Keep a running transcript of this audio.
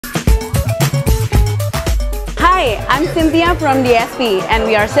Hi, I'm Cynthia from DSP and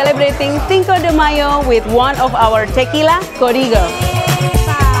we are celebrating Cinco de Mayo with one of our tequila, Código.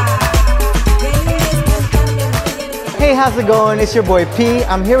 Hey, how's it going? It's your boy P.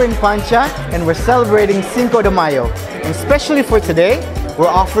 I'm here in Pantja and we're celebrating Cinco de Mayo. And especially for today, we're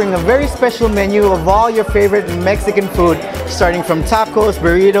offering a very special menu of all your favorite Mexican food, starting from tacos,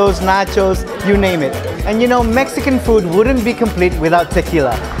 burritos, nachos, you name it. And you know, Mexican food wouldn't be complete without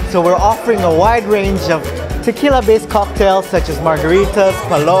tequila. So we're offering a wide range of tequila-based cocktails such as margaritas,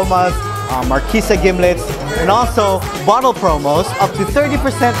 palomas, marquesa gimlets, and also bottle promos up to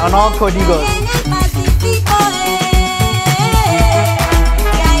 30% on all Códigos.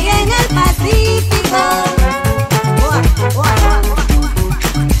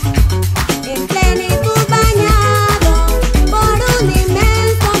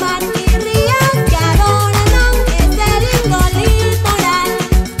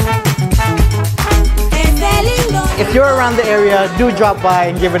 If you're around the area, do drop by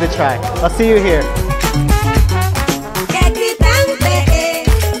and give it a try. I'll see you here.